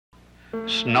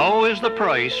Snow is the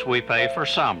price we pay for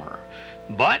summer,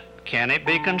 but can it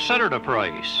be considered a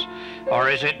price, or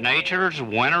is it nature's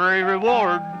wintry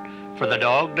reward for the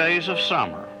dog days of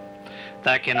summer?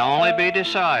 That can only be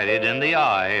decided in the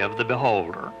eye of the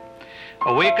beholder.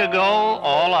 A week ago,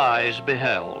 all eyes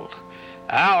beheld.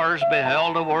 Ours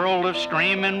beheld a world of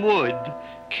streaming wood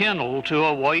kindled to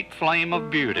a white flame of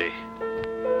beauty.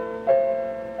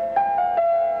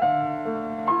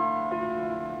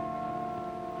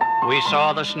 We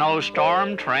saw the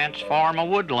snowstorm transform a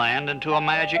woodland into a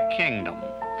magic kingdom,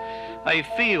 a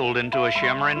field into a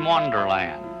shimmering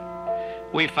wonderland.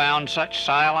 We found such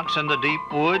silence in the deep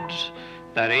woods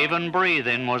that even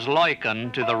breathing was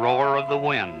likened to the roar of the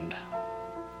wind.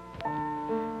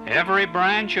 Every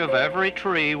branch of every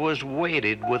tree was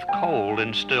weighted with cold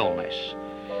and stillness.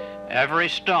 Every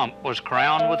stump was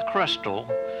crowned with crystal,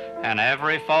 and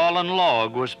every fallen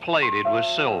log was plated with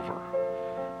silver.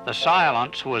 The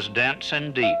silence was dense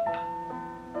and deep.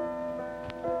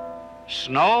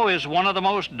 Snow is one of the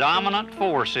most dominant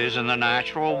forces in the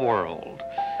natural world,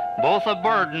 both a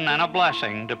burden and a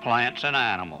blessing to plants and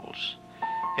animals.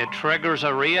 It triggers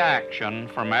a reaction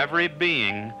from every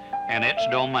being in its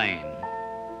domain.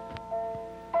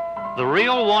 The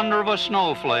real wonder of a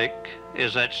snowflake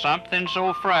is that something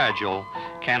so fragile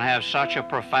can have such a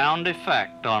profound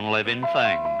effect on living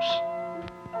things.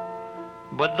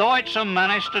 But though it's a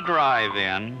menace to drive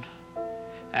in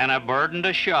and a burden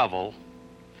to shovel,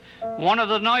 one of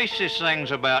the nicest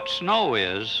things about snow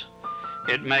is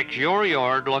it makes your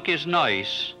yard look as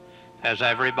nice as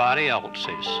everybody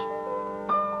else's.